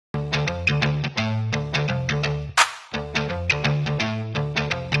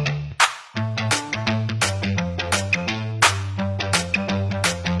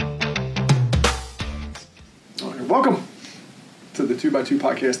Welcome to the 2x2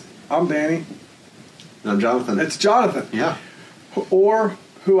 podcast. I'm Danny. And I'm Jonathan. It's Jonathan. Yeah. Or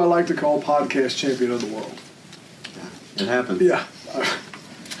who I like to call podcast champion of the world. Yeah, it happens. Yeah.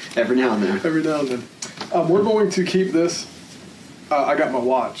 Every now and then. Every now and then. We're going to keep this. I got my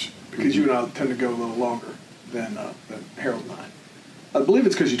watch because you and I tend to go a little longer than Harold and I. I believe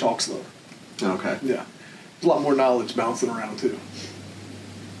it's because you talk slower. Okay. Yeah. There's a lot more knowledge bouncing around too.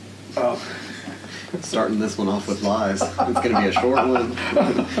 Starting this one off with lies. It's going to be a short one.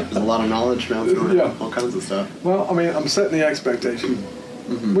 There's a lot of knowledge bouncing around. Yeah. All kinds of stuff. Well, I mean, I'm setting the expectation,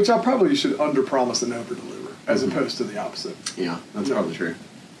 which I probably should under-promise and over-deliver, as opposed to the opposite. Yeah, that's probably true.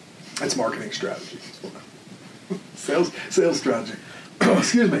 That's marketing strategy. Sales strategy.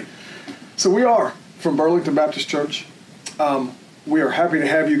 Excuse me. So we are from Burlington Baptist Church. We are happy to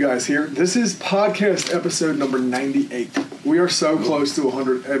have you guys here. This is podcast episode number 98. We are so close to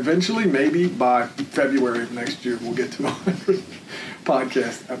 100. Eventually, maybe by February of next year, we'll get to 100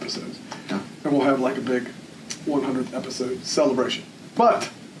 podcast episodes. Yeah. And we'll have like a big 100th episode celebration. But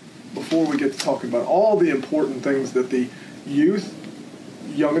before we get to talking about all the important things that the youth,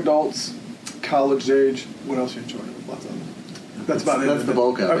 young adults, college age, what else are you enjoying? Lots of them. That's about it. That's the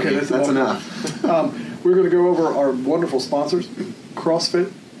bulk of it. Okay, that's enough. We're going to go over our wonderful sponsors,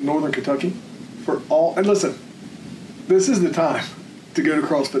 CrossFit Northern Kentucky, for all. And listen, this is the time to go to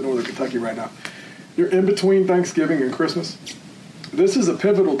CrossFit Northern Kentucky right now. You're in between Thanksgiving and Christmas. This is a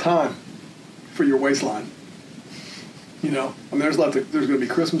pivotal time for your waistline. You know, I mean, there's going to be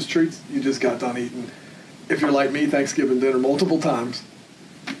Christmas treats you just got done eating. If you're like me, Thanksgiving dinner multiple times.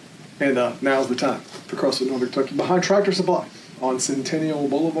 And now's the time for CrossFit Northern Kentucky behind Tractor Supply on Centennial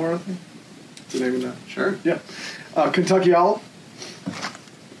Boulevard, I think. What's the name of that? Sure. Yeah. Kentucky Olive.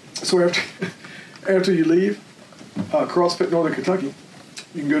 So after you leave CrossFit Northern Kentucky,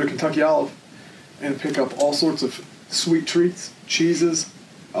 you can go to Kentucky Olive and pick up all sorts of sweet treats, cheeses,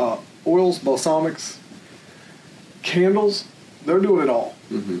 oils, balsamics, candles. They're doing it all.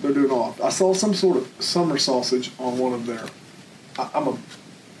 Mm-hmm. They're doing it all. I saw some sort of summer sausage on one of their. I'm a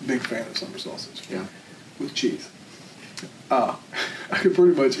big fan of summer sausage. Yeah. With cheese. I could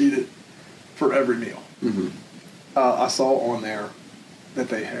pretty much eat it for every meal. Mm-hmm. I saw on there that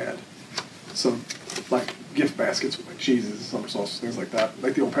they had some like gift baskets with like cheeses, summer sauces, things like that,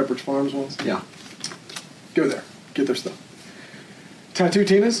 like the old Pepperidge Farms ones. Yeah. Go there, get their stuff. Tattoo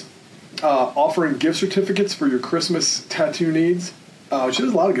Tina's offering gift certificates for your Christmas tattoo needs. She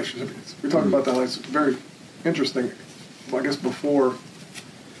does a lot of gift certificates. We talked about that last. Very interesting. Well, I guess before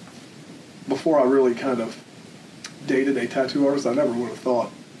I really kind of dated a tattoo artist, I never would have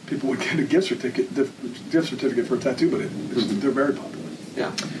thought people would get a gift certificate for a tattoo, but they're very popular.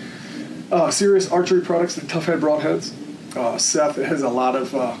 Yeah. Serious Archery Products, the Tough Head Broadheads. Seth has a lot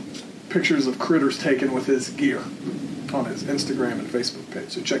of pictures of critters taken with his gear on his Instagram and Facebook page,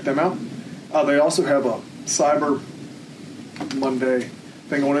 so check them out. They also have a Cyber Monday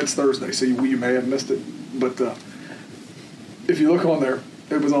thing on. It's Thursday, so you may have missed it, but if you look on there,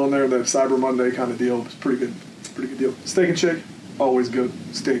 it was on there, the Cyber Monday kind of deal. It was pretty good deal. Steak and Shake, always good.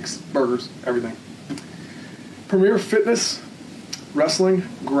 Steaks, burgers, everything. Premier Fitness, wrestling,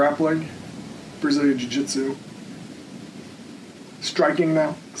 grappling, Brazilian Jiu-Jitsu, striking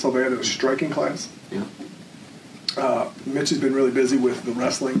now. So they had a striking class. Yeah. Mitch has been really busy with the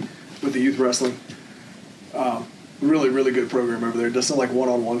wrestling, with the youth wrestling. Really, really good program over there. Does some like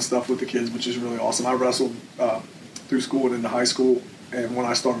one-on-one stuff with the kids, which is really awesome. I wrestled through school and into high school, and when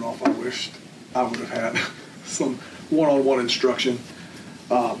I started off, I wished I would have had some one-on-one instruction.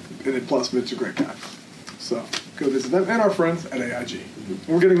 And then plus, Mitch's a great guy. So go visit them and our friends at AIG. Mm-hmm. And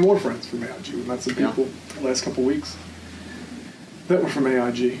we're getting more friends from AIG. We met some people the last couple weeks that were from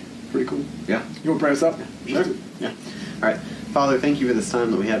AIG. Pretty cool. Yeah. You want to pray us up? Sure. Yeah. All right. Father, thank you for this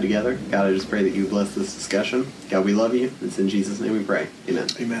time that we have together. God, I just pray that you bless this discussion. God, we love you. It's in Jesus' name we pray. Amen.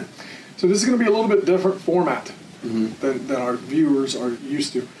 Amen. So this is going to be a little bit different format than our viewers are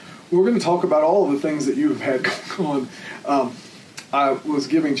used to. We're going to talk about all of the things that you have had going on. I was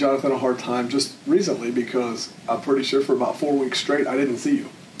giving Jonathan a hard time just recently because I'm pretty sure for about 4 weeks straight I didn't see you.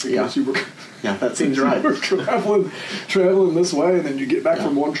 Because you were, that seems right. You were traveling this way, and then you get back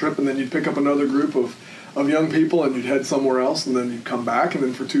from one trip, and then you'd pick up another group of young people, and you'd head somewhere else, and then you'd come back, and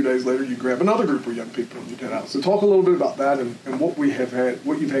then for 2 days later you'd grab another group of young people and you'd head out. So talk a little bit about that and what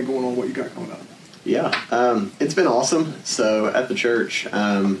you've had going on, what you got coming up. Yeah, it's been awesome. So at the church,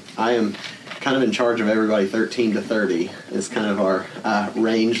 I am kind of in charge of everybody 13 to 30 is kind of our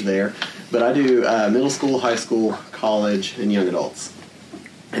range there. But I do middle school, high school, college, and young adults.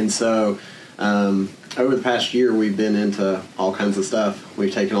 And so over the past year, we've been into all kinds of stuff.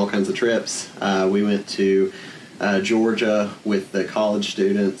 We've taken all kinds of trips. We went to Georgia with the college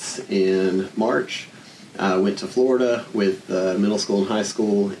students in March. Went to Florida with middle school and high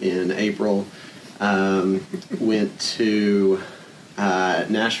school in April. Went to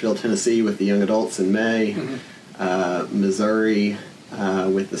Nashville, Tennessee with the young adults in May. Missouri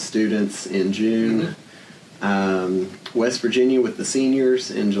with the students in June. West Virginia with the seniors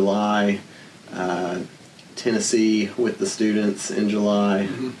in July. Tennessee with the students in July.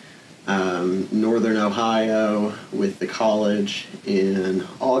 Northern Ohio with the college in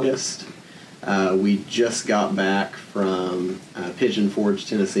August. We just got back from Pigeon Forge,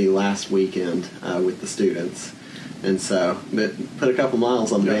 Tennessee last weekend with the students. And so, but put a couple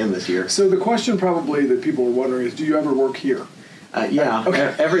miles on the van this year. So the question probably that people are wondering is, do you ever work here? Yeah,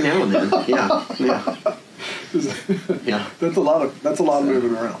 okay. Every now and then. Yeah, yeah. Yeah. That's a lot of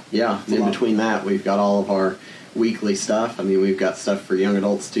moving around. Yeah, in between that, we've got all of our weekly stuff. I mean, we've got stuff for young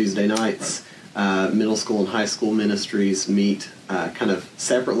adults Tuesday nights. Right. Middle school and high school ministries meet kind of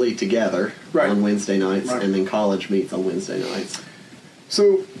separately together on Wednesday nights, and then college meets on Wednesday nights.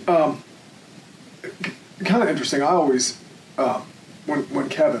 So, kind of interesting. I always, when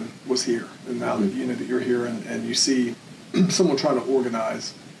Kevin was here, and now that you know that you're here, and you see someone trying to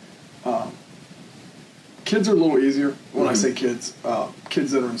organize, kids are a little easier. When I say kids,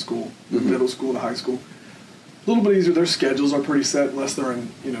 kids that are in school, middle school to high school, a little bit easier. Their schedules are pretty set unless they're in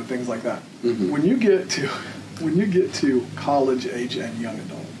things like that. When you get to college age and young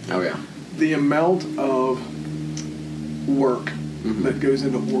adult, the amount of work that goes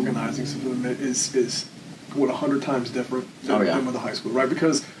into organizing something is 100 times different than with the high school, right?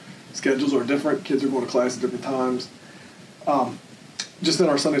 Because schedules are different. Kids are going to class at different times. Just in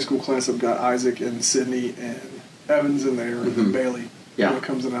our Sunday school class, I've got Isaac and Sydney and Evans in there, and then Bailey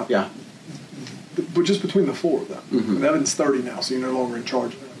comes in out. Yeah. But just between the four of them. And Evan's 30 now, so you're no longer in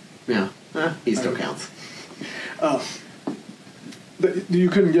charge of him. Yeah. He still counts. You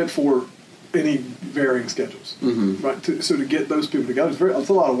couldn't get for any varying schedules, right? So to get those people together, it's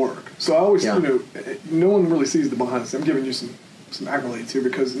a lot of work. So I always, no one really sees the behind the scenes. I'm giving you some accolades here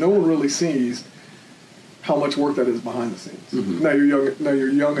because no one really sees how much work that is behind the scenes. Now you're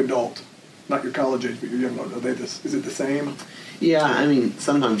young adult, not your college age, but you're young adult. Is it the same? Yeah, I mean,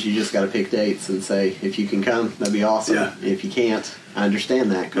 sometimes you just got to pick dates and say, if you can come, that'd be awesome. Yeah. If you can't, I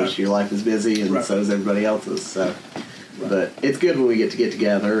understand that because your life is busy and so is everybody else's. So. But it's good when we get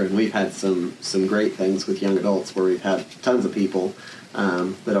together, and we've had some great things with young adults where we've had tons of people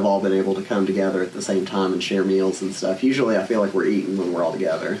that have all been able to come together at the same time and share meals and stuff. Usually I feel like we're eating when we're all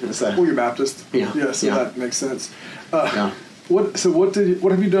together. So, well, you're Baptist. Yeah, that makes sense. What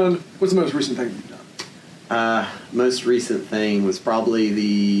have you done? What's the most recent thing you've done? Most recent thing was probably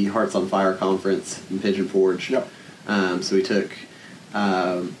the Hearts on Fire conference in Pigeon Forge. Yep. So we took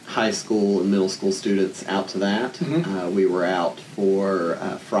high school and middle school students out to that. We were out for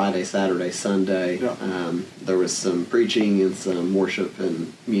Friday, Saturday, Sunday. Yep. There was some preaching and some worship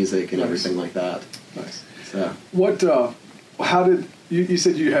and music and everything like that. Nice. So how did you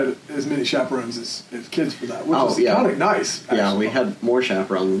said you had as many chaperones as kids for that? Which is kind of nice. Actually. Yeah, we had more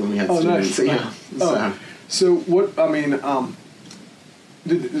chaperones than we had students. Nice. Yeah. So what? I mean,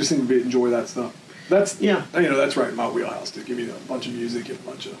 there seemed to enjoy that stuff. That's that's right in my wheelhouse to give me a bunch of music and a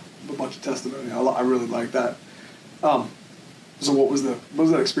bunch of testimony. I really like that. So what was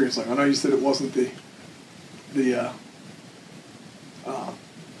that experience like? I know you said it wasn't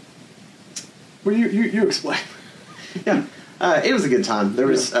well, you explain. Yeah. It was a good time. There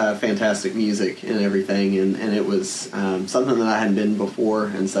was fantastic music and everything, and it was something that I hadn't been before,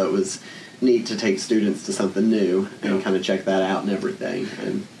 and so it was neat to take students to something new and kind of check that out and everything.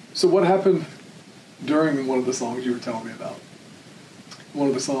 And so what happened during one of the songs you were telling me about? One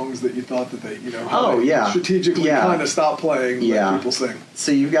of the songs that you thought that they, strategically kind of stopped playing when people sing.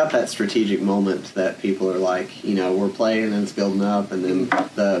 So you've got that strategic moment that people are like, we're playing and it's building up, and then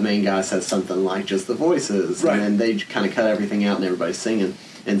the main guy says something like just the voices, and then they kind of cut everything out and everybody's singing.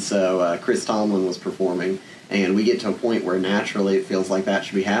 And so Chris Tomlin was performing, and we get to a point where naturally it feels like that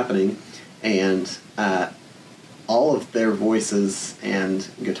should be happening, and all of their voices and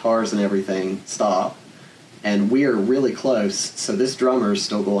guitars and everything stop. And we are really close, so this drummer's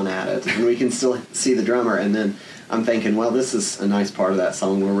still going at it, and we can still see the drummer. And then I'm thinking, well, this is a nice part of that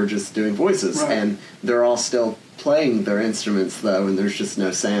song where we're just doing voices, and they're all still playing their instruments, though, and there's just no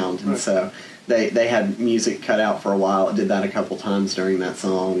sound. And so they had music cut out for a while. It did that a couple times during that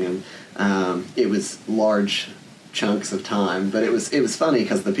song, and it was large chunks of time, but it was funny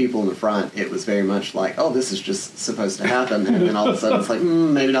because the people in the front, it was very much like, oh, this is just supposed to happen, and then all of a sudden it's like,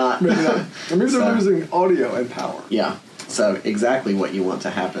 maybe not. Maybe they're losing audio and power. Yeah, so exactly what you want to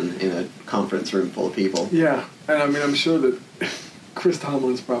happen in a conference room full of people. Yeah, And I mean, I'm sure that Chris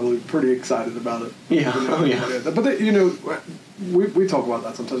Tomlin's probably pretty excited about it. Yeah. Oh, yeah. But we talk about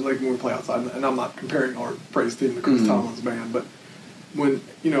that sometimes, like when we play outside. And I'm not comparing our praise team to Chris Tomlin's band, but when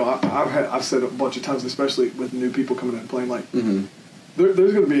I've said a bunch of times, especially with new people coming in and playing, like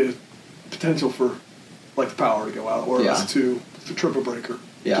there's going to be a potential for like the power to go out or us to trip a breaker.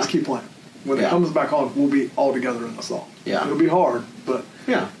 Yeah. Just keep playing. When it comes back on, we'll be all together in the song. Yeah. It'll be hard, but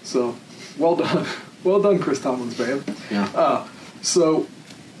so well done. Well done, Chris Tomlin's band. Yeah. So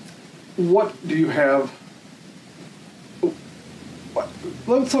what do you have?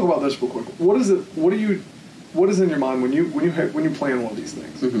 Let's talk about this real quick. What is it? What is in your mind when you plan one of these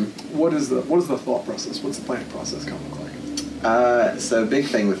things? Mm-hmm. What is the thought process? What's the planning process kind of look like? So a big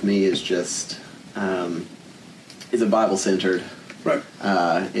thing with me is just is it Bible centered? Right.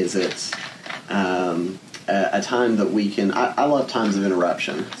 Is it a time that we can? I love times of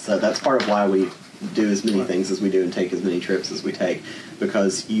interruption. So that's part of why we do as many things as we do and take as many trips as we take,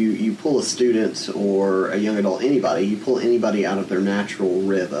 because you pull a student or a young adult, you pull anybody out of their natural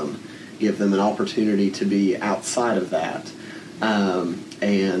rhythm, give them an opportunity to be outside of that,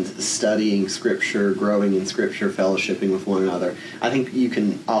 and studying Scripture, growing in Scripture, fellowshipping with one another. I think you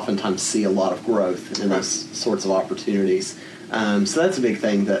can oftentimes see a lot of growth in those sorts of opportunities. So that's a big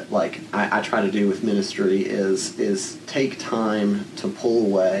thing that I try to do with ministry is take time to pull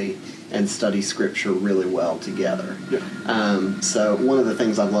away and study Scripture really well together. Yeah. So one of the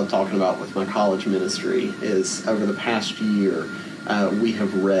things I've loved talking about with my college ministry is over the past year, we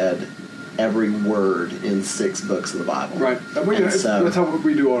have read every word in 6 books of the Bible. Right. That's how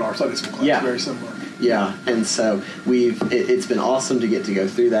we do on our Sunday school class. Yeah. Very similar. Yeah, and so it's been awesome to go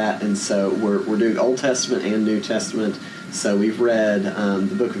through that, and so we're doing Old Testament and New Testament. So we've read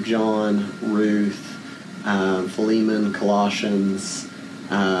the book of John, Ruth, Philemon, Colossians,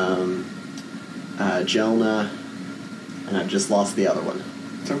 Jonah, and I've just lost the other one.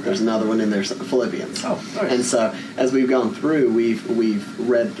 Okay. There's another one in there, Philippians. Oh, nice. And so as we've gone through, we've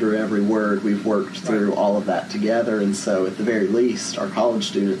read through every word, we've worked through all of that together, and so at the very least, our college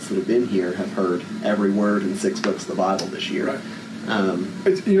students that have been here have heard every word in 6 books of the Bible this year. Right.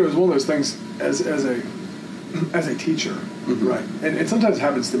 It's one of those things as a teacher, right? And sometimes it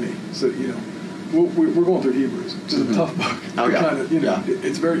happens to me. So we're going through Hebrews, which is a tough book. Oh, yeah.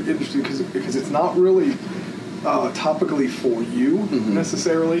 It's very interesting because it's not really topically for you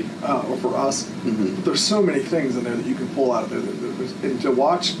necessarily, or for us. But there's so many things in there that you can pull out of there. And to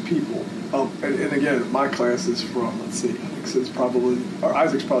watch people, and again, my class is from, let's see, Isaac's probably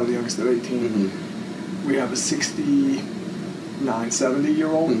the youngest at 18. We have a 69,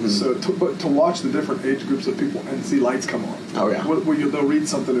 70-year-old. So, but to watch the different age groups of people and see lights come on. Oh yeah. They'll read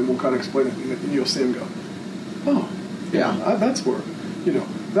something and we'll kind of explain it, and you'll see them go, oh, yeah, that's where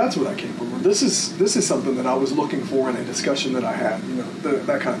that came from. Or this is something that I was looking for in a discussion that I had.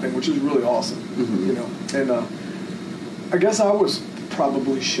 That kind of thing, which is really awesome. And I guess I was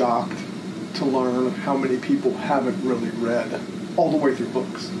probably shocked to learn how many people haven't really read all the way through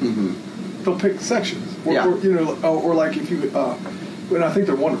books. They'll pick sections, or like if you, and I think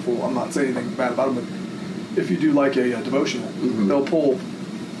they're wonderful. I'm not saying anything bad about them, but if you do like a devotional, they'll pull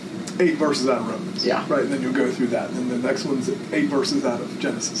 8 verses out of Romans, right, and then you'll go through that, and then the next one's 8 verses out of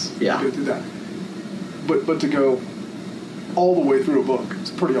Genesis, go through that. But to go all the way through a book, it's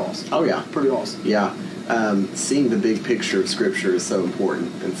pretty awesome. Oh yeah, pretty awesome. Yeah. Seeing the big picture of Scripture is so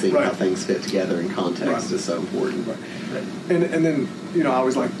important, and seeing how things fit together in context is so important. Right. And then I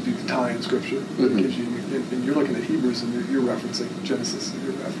always like to do the tie-in Scripture. That gives you, and you're looking at Hebrews, and you're referencing Genesis, and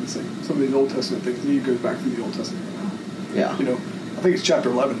you're referencing some of these Old Testament things, and you go back through the Old Testament. Yeah. I think it's chapter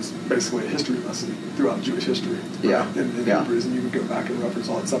 11 is basically a history lesson throughout Jewish history. Yeah. In Hebrews, and you can go back and reference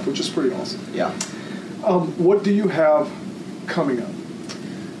all that stuff, which is pretty awesome. Yeah. What do you have coming up?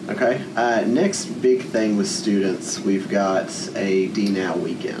 Okay. Next big thing with students, we've got a D-Now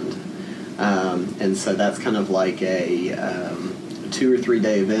weekend. And so that's kind of like a 2 or 3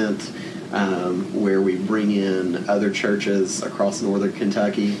 day event where we bring in other churches across northern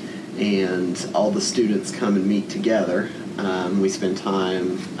Kentucky, and all the students come and meet together. We spend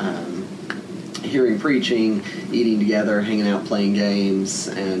time hearing preaching, eating together, hanging out, playing games,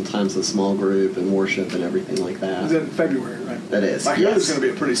 and times of small group and worship and everything like that. Is it in February, right? That is. I hear there's going to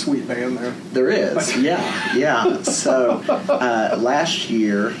be a pretty sweet band there. There is, yeah. So last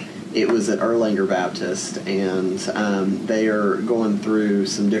year it was at Erlanger Baptist, and they are going through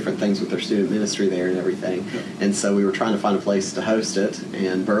some different things with their student ministry there and everything. And so we were trying to find a place to host it,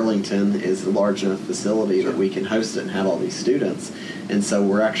 and Burlington is a large enough facility that we can host it and have all these students. And so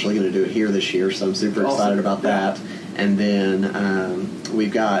we're actually going to do it here this year, so I'm super excited about that. And then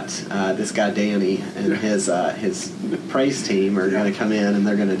we've got this guy Danny and his praise team are going to come in, and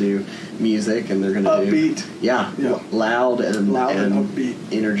they're going to do music, and they're going to upbeat. Loud and upbeat,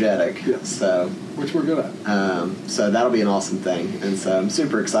 energetic. Yeah. So which we're good at. So that'll be an awesome thing, and so I'm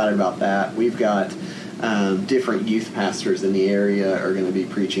super excited about that. We've got different youth pastors in the area are going to be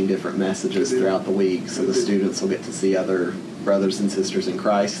preaching different messages throughout the week, so the students will get to see other brothers and sisters in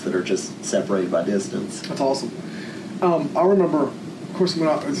Christ that are just separated by distance. That's awesome. I remember, of course,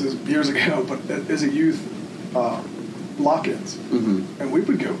 this is years ago, but as a youth, lock-ins, and we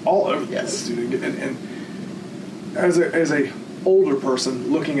would go all over the place, dude. And as a older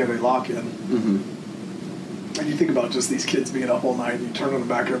person looking at a lock-in, and you think about just these kids being up all night, and you turn them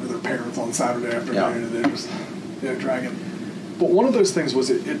back over to their parents on Saturday afternoon, and they're just dragging. But one of those things was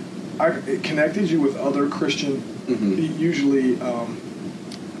it connected you with other Christian, usually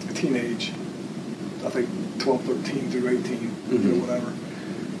teenage, I think 12, 13 through 18, whatever.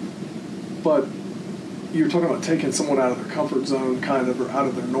 But you're talking about taking someone out of their comfort zone, kind of, or out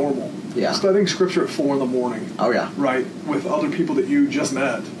of their normal. Yeah. Studying scripture at 4 a.m. Oh, yeah. Right, with other people that you just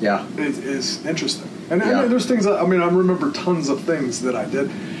met. Yeah. Is interesting. And I mean, there's things, I remember tons of things that I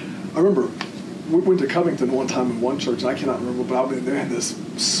did. I remember we went to Covington one time in one church, and I cannot remember, but they had this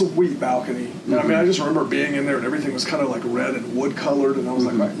sweet balcony. And I mean, I just remember being in there, and everything was kind of like red and wood colored, and I was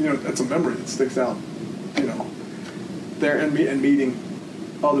like, that's a memory that sticks out, there and meeting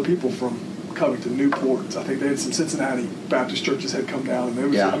other people from Covington, Newport. I think they had some Cincinnati Baptist churches had come down, and it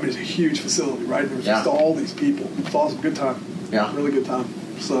was, it's a huge facility, right? And there was just all these people. It was awesome, good time. Yeah. Really good time.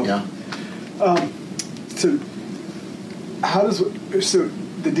 So, so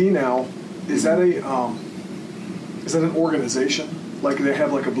the D now, is that an organization? Like they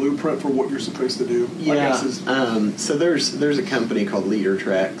have like a blueprint for what you're supposed to do? Yeah. So there's a company called Leader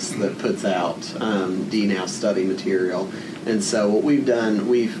Treks that puts out DNOW study material, and so what we've done,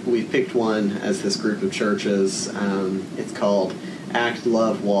 we've picked one as this group of churches. It's called Act,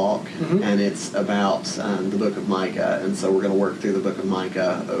 Love, Walk, and it's about the book of Micah, and so we're going to work through the book of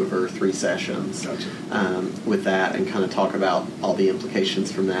Micah over 3 sessions with that, and kind of talk about all the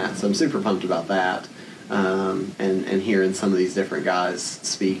implications from that. So I'm super pumped about that. And hearing some of these different guys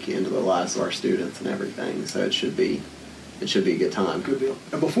speak into the lives of our students and everything. So it should be a good time. Good deal.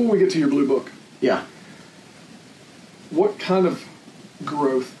 And before we get to your blue book, what kind of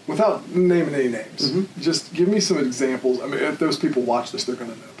growth, without naming any names, just give me some examples. I mean, if those people watch this, they're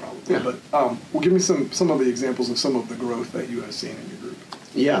going to know probably. But well, give me some of the examples of some of the growth that you have seen in your group.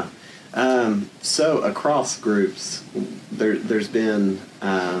 Yeah. So across groups, there's been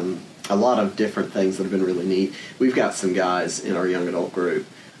a lot of different things that have been really neat. We've got some guys in our young adult group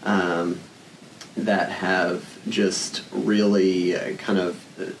that have just really kind of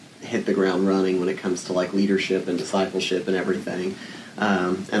hit the ground running when it comes to like leadership and discipleship and everything.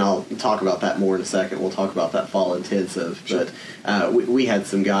 And I'll talk about that more in a second. We'll talk about that fall intensive. Sure. But we had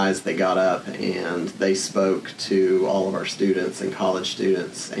some guys that got up and they spoke to all of our students and college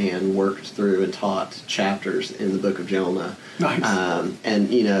students and worked through and taught chapters in the book of Jonah. Nice. And,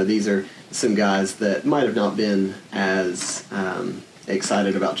 these are some guys that might have not been as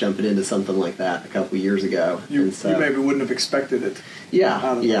excited about jumping into something like that a couple of years ago. You maybe wouldn't have expected it.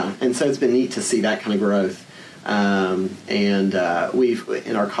 Yeah. And so it's been neat to see that kind of growth. We've,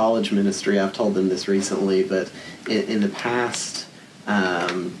 in our college ministry, I've told them this recently, but in the past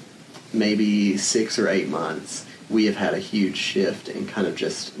maybe 6 or 8 months, we have had a huge shift in kind of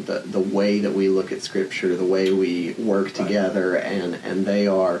just the way that we look at Scripture, the way we work together, and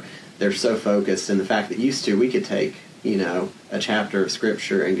they're so focused. And the fact that used to we could take a chapter of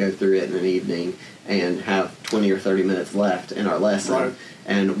Scripture and go through it in an evening and have 20 or 30 minutes left in our lesson. Right.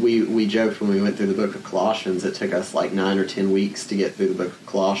 And we joked when we went through the book of Colossians, it took us like 9 or 10 weeks to get through the book of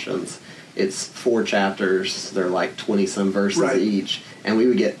Colossians. It's 4 chapters, they're like 20-some verses each, and we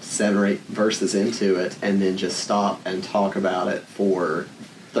would get 7 or 8 verses into it and then just stop and talk about it for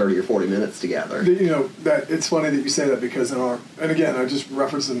 30 or 40 minutes together. That it's funny that you say that, because and again, I just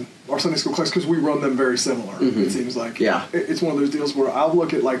referenced in our Sunday school class, because we run them very similar. It seems like it's one of those deals where I'll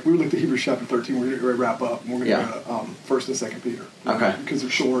look at, like, we looked at Hebrews chapter 13, we're going to wrap up, and we're going to go to 1st and 2nd Peter. Okay. Because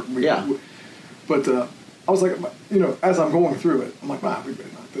they're short. But I was like, as I'm going through it, I'm like, wow, we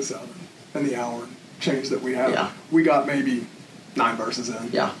better knock this out in the hour and change that we have. Yeah. We got maybe 9 verses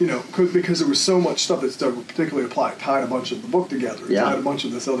in. Yeah. Because there was so much stuff that's particularly applied, tied a bunch of the book together, tied a bunch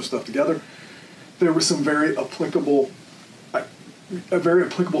of this other stuff together. There were some very applicable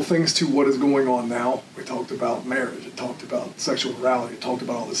things to what is going on now. We talked about marriage, it talked about sexual morality, it talked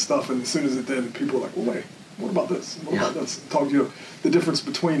about all this stuff, and as soon as it did, people were like, well, wait, what about this? What about this? Talk the difference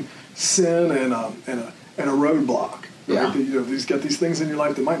between sin and a roadblock. Yeah. Right? You just get these things in your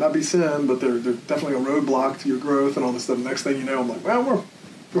life that might not be sin, but they're definitely a roadblock to your growth and all this stuff. Next thing you know, I'm like, well,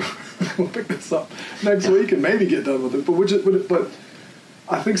 we'll pick this up next week and maybe get done with it. But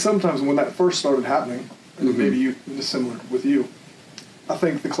I think sometimes when that first started happening, and maybe you similar with you, I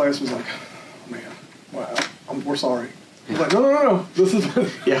think the class was like, oh, man, wow, we're sorry. I was like, no, this is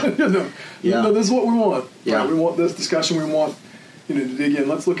this is what we want. Yeah. Right? We want this discussion. We want to dig in.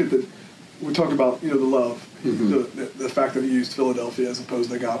 Let's look at we talked about the love, the fact that he used Philadelphia as opposed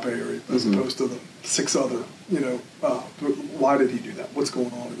to agape, or as opposed to the 6 other. Why did he do that? What's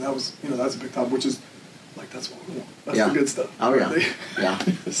going on? And that was that's a big topic, which is like that's what we want. That's the good stuff. Oh right?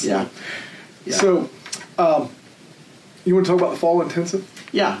 yeah. So, you want to talk about the fall intensive?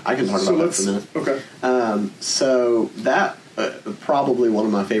 Yeah, I can talk about that for a minute. Okay. So that probably one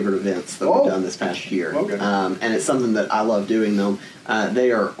of my favorite events that we've done this past year. Okay. And it's something that I love doing them.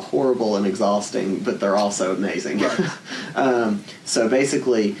 They are horrible and exhausting, but they're also amazing. Right. So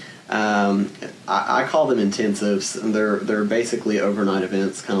basically, I call them intensives, and they're basically overnight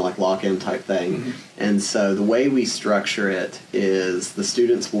events, kind of like lock-in type thing. Mm-hmm. And so the way we structure it is the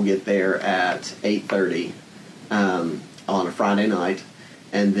students will get there at 8:30 on a Friday night,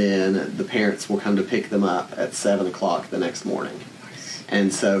 and then the parents will come to pick them up at 7 o'clock the next morning. Nice.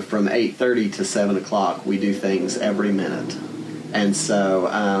 And so from 8:30 to 7 o'clock, we do things every minute. And so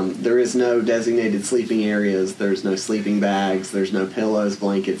there is no designated sleeping areas, there's no sleeping bags, there's no pillows,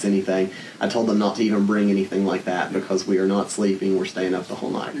 blankets, anything. I told them not to even bring anything like that because we are not sleeping, we're staying up the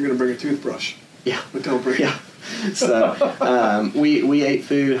whole night. You're going to bring a toothbrush. Yeah. But don't bring Yeah. So we ate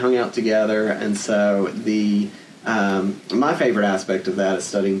food, hung out together, and so my favorite aspect of that is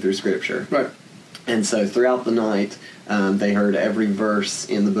studying through Scripture. Right. And so throughout the night, they heard every verse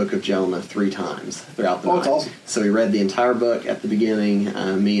in the book of Jonah 3 times throughout the night. That's awesome. So we read the entire book at the beginning,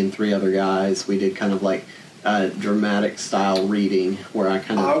 me and 3 other guys. We did kind of like dramatic style reading where I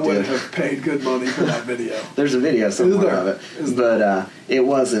kind of I would have paid good money for that video. There's a video somewhere of it, but it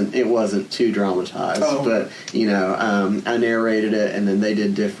wasn't too dramatized. Oh. But I narrated it, and then they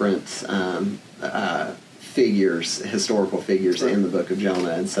did different historical figures in the book of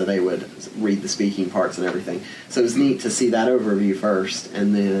Jonah, and so they would read the speaking parts and everything. So it was neat to see that overview first,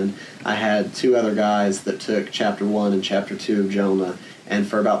 and then I had 2 other guys that took chapter 1 and chapter 2 of Jonah, and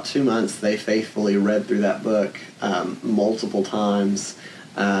for about 2 months they faithfully read through that book multiple times,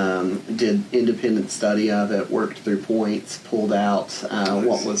 did independent study of it, worked through points, pulled out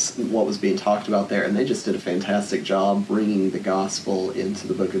what was being talked about there, and they just did a fantastic job bringing the gospel into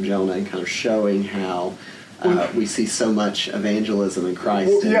the book of Jonah and kind of showing how we see so much evangelism in Christ.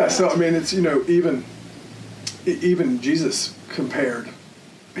 Well, yeah, so I mean, it's even Jesus compared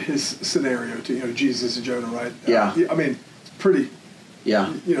his scenario to Jesus and Jonah, right? Yeah. I mean, it's pretty.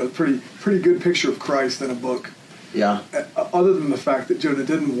 Yeah. Pretty good picture of Christ in a book. Yeah. Other than the fact that Jonah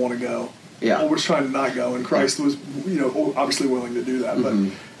didn't want to go, yeah, or was trying to not go, and Christ was, obviously willing to do that.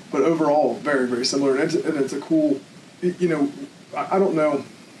 Mm-hmm. But overall, very, very similar, and it's a cool, I don't know.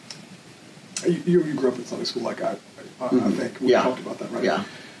 You grew up in Sunday school like I think we talked about that, right? Yeah.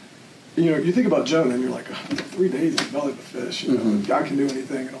 You think about Jonah and you're like, 3 days in the belly of a fish. God can do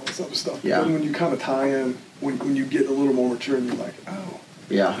anything and all this other stuff. Yeah. But then when you kind of tie in, when you get a little more mature, and you're like, oh,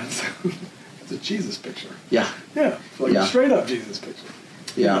 yeah, that's a Jesus picture. Yeah. Yeah. Like a straight up Jesus picture.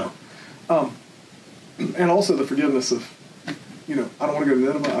 Yeah. And also the forgiveness of, I don't want to go to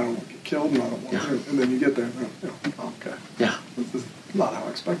Nineveh, I don't want to get killed, and I don't want to. And then you get there, and okay. Yeah. This is not how I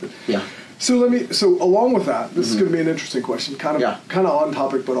expected. Yeah. So along with that, this is going to be an interesting question, kind of on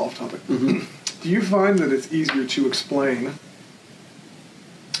topic but off topic. Mm-hmm. Do you find that it's easier to explain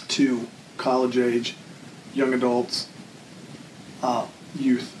to college age, young adults,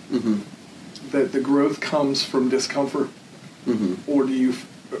 youth, that the growth comes from discomfort, or do you?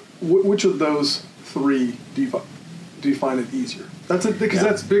 Which of those 3 do you find it easier? That's it, because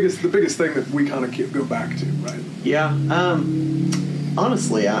that's the biggest thing that we kind of go back to, right? Yeah.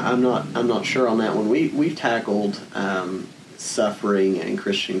 Honestly, I'm not sure on that one. We've tackled suffering and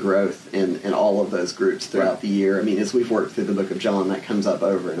Christian growth in all of those groups throughout the year. I mean, as we've worked through the book of John, that comes up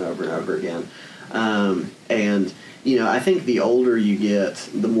over and over and over again. And I think the older you get,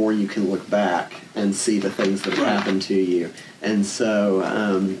 the more you can look back and see the things that have happened to you. And so,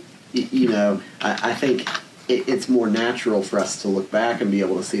 I think it's more natural for us to look back and be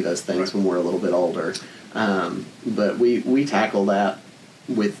able to see those things when we're a little bit older. But we tackle that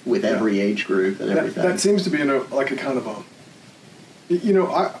with every age group and everything. That seems to be like a kind of a,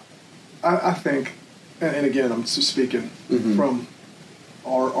 I think, and again, I'm just speaking from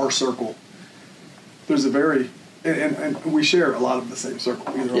our circle. There's a very, and we share a lot of the same circle,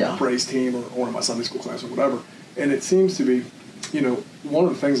 either on the praise team or in my Sunday school class or whatever. And it seems to be, one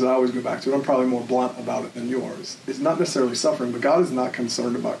of the things that I always go back to, and I'm probably more blunt about it than yours, is not necessarily suffering, but God is not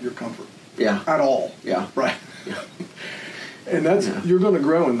concerned about your comfort. Yeah. At all. Yeah. Right. Yeah. And you're going to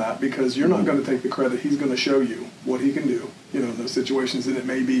grow in that because you're not going to take the credit. He's going to show you what he can do, in those situations. And it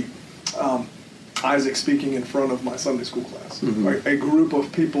may be Isaac speaking in front of my Sunday school class, right? A group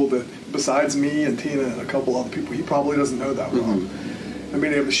of people that, besides me and Tina and a couple other people, he probably doesn't know that well. And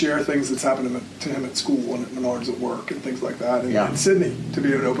being able to share things that's happened to him at school and at Menards at work and things like that. And Sydney, to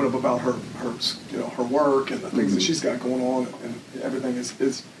be able to open up about her work and the things that she's got going on and everything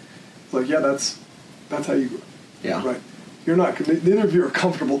is like, that's how you grow. Yeah. Right. You're not, neither of you are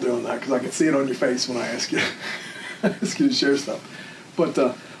comfortable doing that because I can see it on your face when I ask you to share stuff. But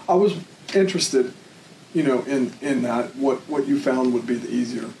I was interested, in that, what you found would be the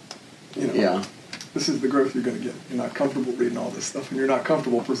easier, this is the growth you're going to get. You're not comfortable reading all this stuff, and you're not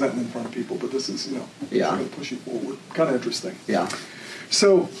comfortable presenting in front of people, but this is, it's going to push you forward. Kind of interesting. Yeah.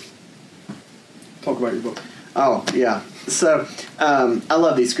 So, talk about your book. Oh, yeah. So, I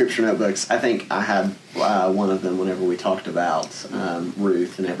love these scripture notebooks. I think I had one of them whenever we talked about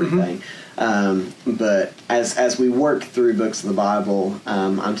Ruth and everything. But as we work through books of the Bible,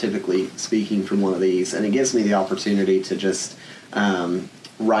 I'm typically speaking from one of these, and it gives me the opportunity to just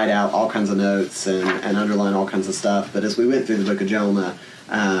write out all kinds of notes and underline all kinds of stuff. But as we went through the book of Jonah,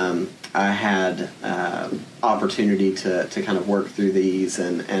 I had opportunity to kind of work through these,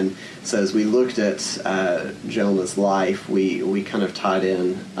 and so as we looked at Jonah's life, we kind of tied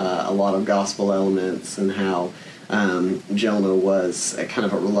in a lot of gospel elements and how Jonah was a kind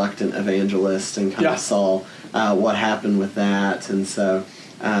of a reluctant evangelist and kind of saw what happened with that, and so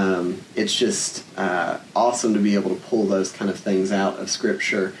it's just awesome to be able to pull those kind of things out of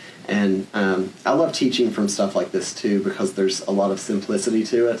Scripture. And I love teaching from stuff like this, too, because there's a lot of simplicity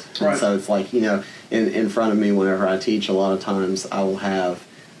to it. Right. And so it's like, in front of me whenever I teach, a lot of times I will have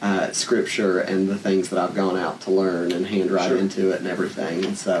Scripture and the things that I've gone out to learn and handwrite into it and everything.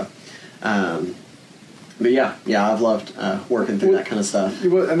 And so, but yeah, I've loved working through that kind of stuff.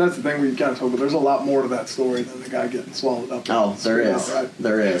 And that's the thing we kind of talk about. There's a lot more to that story than the guy getting swallowed up. Oh, there is. Out, right?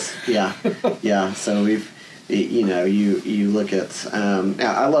 There is. Yeah. Yeah. So we've... you look at,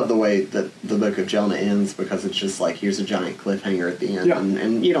 I love the way that the book of Jonah ends because it's just like, here's a giant cliffhanger at the end,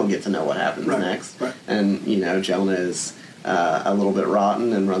 and you don't get to know what happens next. Right. And, Jonah is a little bit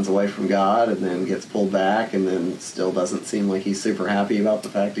rotten and runs away from God and then gets pulled back and then still doesn't seem like he's super happy about the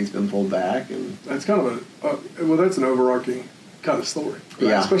fact he's been pulled back. And that's kind of that's an overarching kind of story. Right?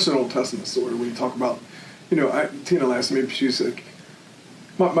 Yeah. Especially an Old Testament story when you talk about, Tina asked me, she said,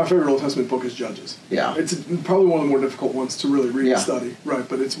 my favorite Old Testament book is Judges. Yeah. It's probably one of the more difficult ones to really read and study, right?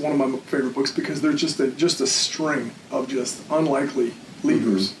 But it's one of my favorite books because they're just a string of just unlikely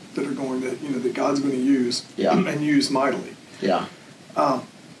leaders that are going to, that God's going to use and use mightily. Yeah.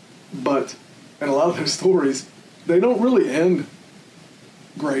 But in a lot of those stories, they don't really end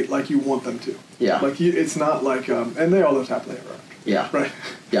great like you want them to. Yeah. Like it's not like, and they all lived happily ever after. Yeah. Right?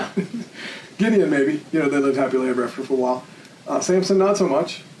 Yeah. Gideon maybe, they lived happily ever after for a while. Samson, not so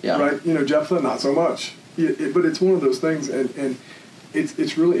much, right? Jephthah, not so much. But it's one of those things, and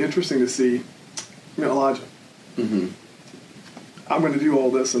it's really interesting to see, Elijah. I'm going to do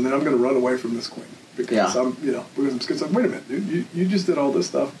all this, and then I'm going to run away from this queen because because I'm like, wait a minute, dude, you just did all this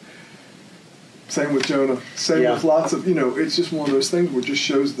stuff. Same with Jonah. Same with lots of, it's just one of those things where it just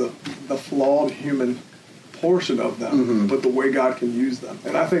shows the flawed human portion of them, but the way God can use them,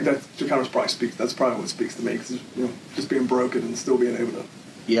 and I think that's probably what speaks to me, because just being broken and still being able to.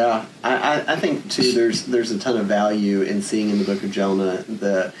 Yeah, I think too. There's a ton of value in seeing in the book of Jonah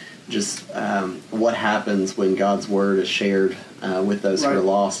what happens when God's word is shared with those who are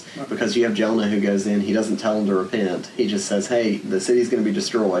lost. Right. Because you have Jonah who goes in, he doesn't tell them to repent. He just says, "Hey, the city's going to be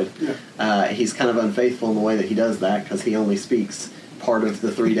destroyed." Yeah. He's kind of unfaithful in the way that he does that because he only speaks part of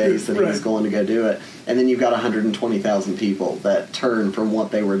the 3 days that he was going to go do it. And then you've got 120,000 people that turn from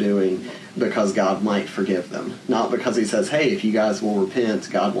what they were doing because God might forgive them. Not because he says, hey, if you guys will repent,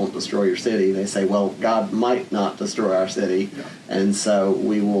 God won't destroy your city. They say, well, God might not destroy our city, and so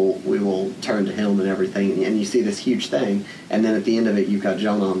we will turn to him and everything. And you see this huge thing, and then at the end of it, you've got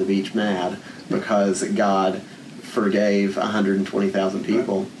Jonah on the beach mad because God forgave 120,000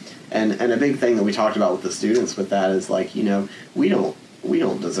 people. Right. And a big thing that we talked about with the students with that is like, we don't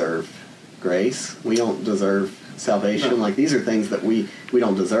deserve grace. We don't deserve salvation. No. Like, these are things that we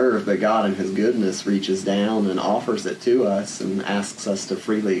don't deserve, but God in his goodness reaches down and offers it to us and asks us to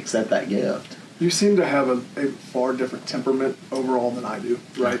freely accept that gift. You seem to have a far different temperament overall than I do,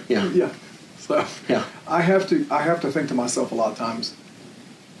 right? Yeah. Yeah. So I have to think to myself a lot of times,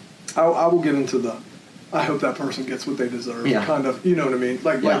 I will get into the I hope that person gets what they deserve. Yeah. Kind of, you know what I mean?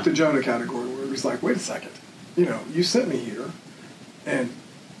 Like the Jonah category, where it was like, wait a second, you sent me here, and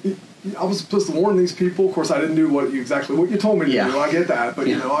I was supposed to warn these people. Of course, I didn't do exactly what you told me to do. I get that, but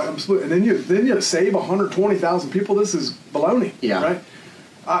I'm supposed. And then you save 120,000 people. This is baloney, right?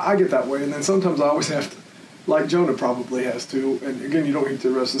 I get that way, and then sometimes I always have to, like Jonah probably has to. And again, you don't need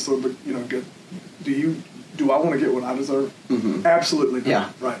to rest this story, but do I want to get what I deserve? Mm-hmm. Absolutely not.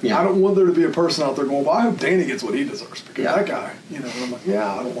 Yeah. Right. Yeah. I don't want there to be a person out there going, well, I hope Danny gets what he deserves, because that guy, and I'm like,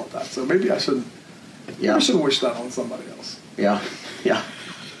 I don't want that. So maybe I shouldn't. Maybe I shouldn't wish that on somebody else. Yeah. Yeah.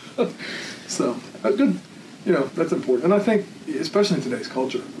 So good. That's important, and I think especially in today's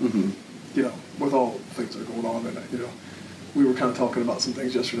culture, mm-hmm. With all the things that are going on, and we were kind of talking about some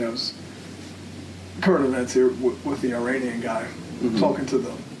things yesterday. I was current events here with the Iranian guy, mm-hmm. talking to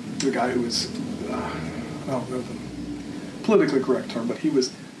the guy who was. I don't know the politically correct term, but he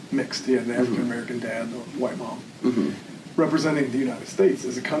was mixed. He had an African American dad and a white mom, mm-hmm. representing the United States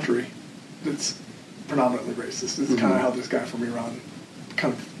as a country that's predominantly racist. This is kind of how this guy from Iran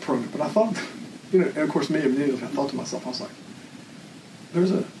kind of prone it. But I thought, and of course, immediately I thought to myself, I was like,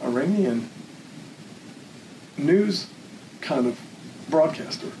 there's an Iranian news kind of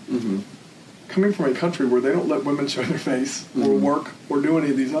broadcaster mm-hmm. coming from a country where they don't let women show their face mm-hmm. or work or do any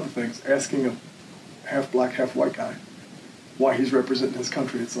of these other things, asking a half black, half white guy why he's representing his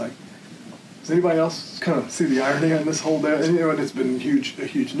country. It's like, does anybody else kind of see the irony in this whole day? And, and it's been a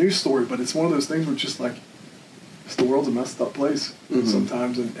huge news story, but it's one of those things where it's just like, the world's a messed up place mm-hmm.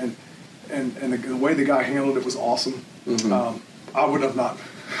 sometimes, and the way the guy handled it was awesome. Mm-hmm. I would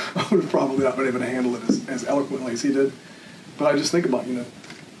have probably not been able to handle it as eloquently as he did. But I just think about,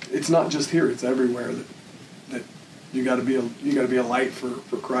 it's not just here; it's everywhere. That you got to be a light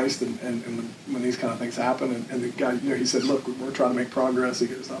for Christ, and when these kind of things happen, and the guy, he said, "Look, we're trying to make progress." He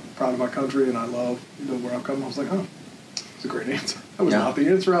goes, "I'm proud of my country, and I love where I've come." I was like, "Oh, it's a great answer." That was not the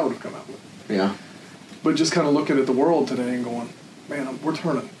answer I would have come out with. Yeah. But just kind of looking at the world today and going, man, we're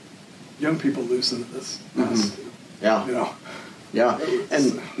turning young people loose into this mess. Mm-hmm. Yeah. Yeah,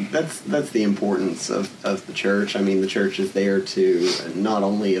 and that's the importance of the church. I mean, the church is there to not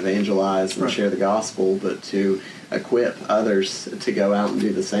only evangelize and share the gospel, but to equip others to go out and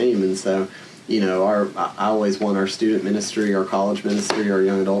do the same. And so, I always want our student ministry, our college ministry, our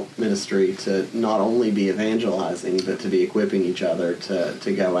young adult ministry to not only be evangelizing, but to be equipping each other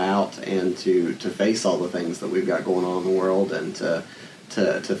to go out and to face all the things that we've got going on in the world, and to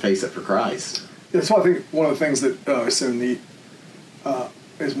face it for Christ. Yeah, so I think one of the things that is so neat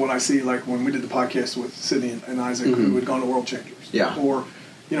is when I see, like, when we did the podcast with Sydney and Isaac, mm-hmm. who had gone to World Changers. Yeah. Or,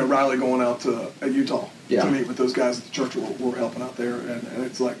 Riley going out to Utah to meet with those guys at the church we're helping out there. And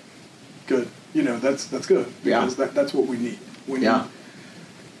it's like, good. That's good. Because that's what we need. We need,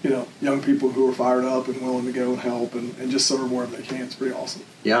 young people who are fired up and willing to go and help and just serve wherever they can. It's pretty awesome.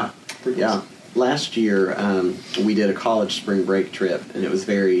 Yeah. Pretty awesome. Last year, we did a college spring break trip, and it was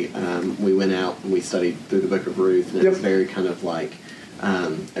very, we went out and we studied through the book of Ruth, and it was very kind of like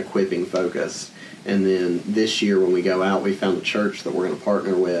equipping focused. And then this year when we go out, we found a church that we're going to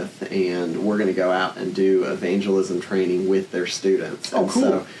partner with, and we're going to go out and do evangelism training with their students. Oh, cool.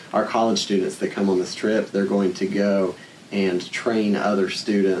 So our college students that come on this trip, they're going to go and train other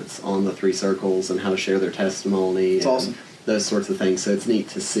students on the 3 circles and how to share their testimony. It's awesome. Those sorts of things. So it's neat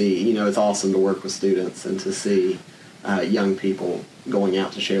to see, it's awesome to work with students and to see young people going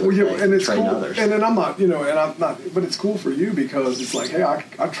out to share their faith and train others. And then I'm not, and I'm not, but it's cool for you because it's like, hey,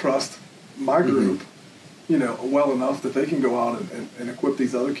 I trust my group, mm-hmm. Well enough that they can go out and equip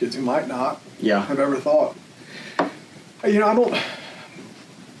these other kids who might not have ever thought. I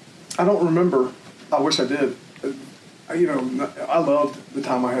don't remember. I wish I did. I loved the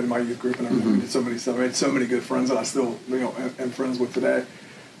time I had in my youth group, and everything. Mm-hmm. We did so many stuff. I had so many good friends that I still, am friends with today.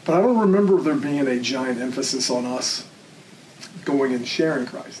 But I don't remember there being a giant emphasis on us going and sharing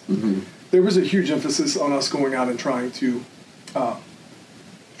Christ. Mm-hmm. There was a huge emphasis on us going out and trying to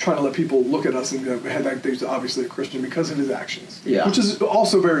let people look at us and go, hey, that dude's obviously a Christian because of his actions. Yeah. Which is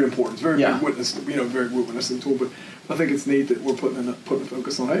also very important. It's very big witness, very good witnessing tool. But I think it's neat that we're putting a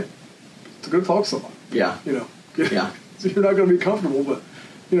focus on, hey, to go talk to somebody. Yeah. So you're not going to be comfortable, but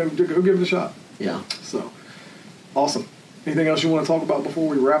go give it a shot. Yeah. So awesome. Anything else you want to talk about before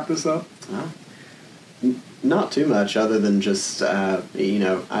we wrap this up? Not too much, other than just I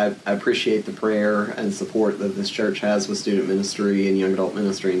appreciate the prayer and support that this church has with student ministry and young adult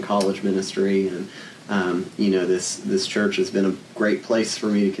ministry and college ministry, and this church has been a great place for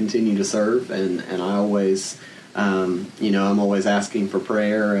me to continue to serve, and I always. I'm always asking for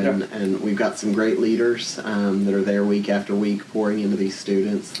prayer, and we've got some great leaders that are there week after week pouring into these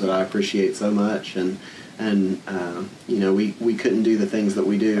students that I appreciate so much, and And, we couldn't do the things that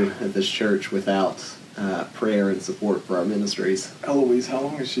we do at this church without prayer and support for our ministries. Eloise, how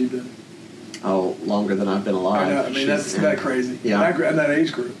long has she been? Oh, longer than I've been alive. I know. I mean, that's that crazy. Yeah. And that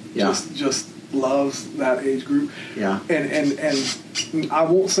age group. Yeah. Just loves that age group. Yeah. And I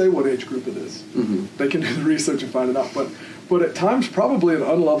won't say what age group it is. Mm-hmm. They can do the research and find it out. But at times, probably an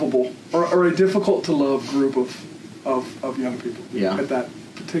unlovable or a difficult to love group of young people. Yeah. At that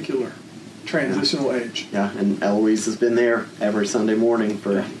particular transitional age. Yeah, and Eloise has been there every Sunday morning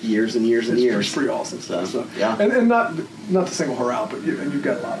for years and years and years. It's pretty awesome. So, yeah. And not to single her out, but you've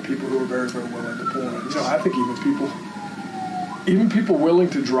got a lot of people who are very, very willing to pour in. I think even people willing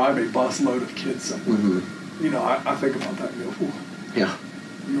to drive a busload of kids somewhere. Mm-hmm. I think about that and go, ooh, yeah,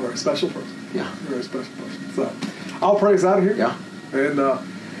 you are a special person. Yeah. You're a special person. So I'll pray us out of here. Yeah. And,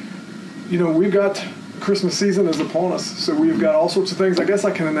 we've got Christmas season is upon us, so we've got all sorts of things. I guess I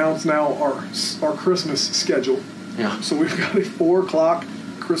can announce now our Christmas schedule. Yeah. So we've got a 4:00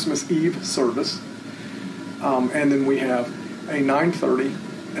 Christmas Eve service, and then we have a 9:30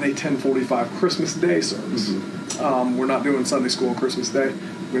 and a 10:45 Christmas Day service. Mm-hmm. We're not doing Sunday school on Christmas Day.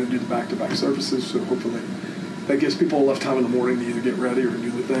 We're going to do the back-to-back services, so hopefully that gives people enough time in the morning to either get ready or do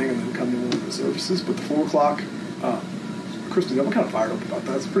the thing and then come to one of the services. But the 4:00 Christmas, I'm kind of fired up about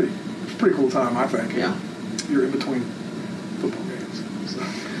that. It's a pretty cool time, I think. Yeah. You're in between football games, so.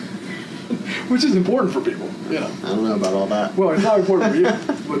 Which is important for people. Yeah. I don't know about all that. Well, it's not important for you,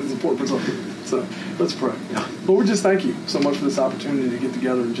 but it's important for some people. So let's pray. Yeah. Lord, we just thank you so much for this opportunity to get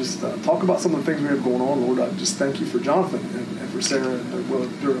together and just talk about some of the things we have going on. Lord, I just thank you for Jonathan and for Sarah and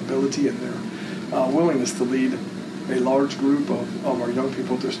their ability and their willingness to lead a large group of our young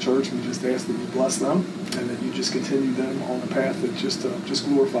people at this church, and we just ask that you bless them and that you just continue them on a path that just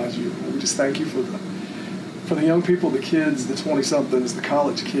glorifies you. And we just thank you for the young people, the kids, the 20-somethings, the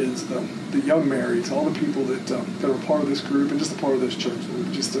college kids, the young marrieds, all the people that are part of this group and just a part of this church.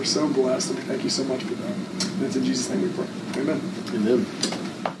 They're so blessed, and we thank you so much for them. And it's in Jesus' name we pray. Amen. Amen.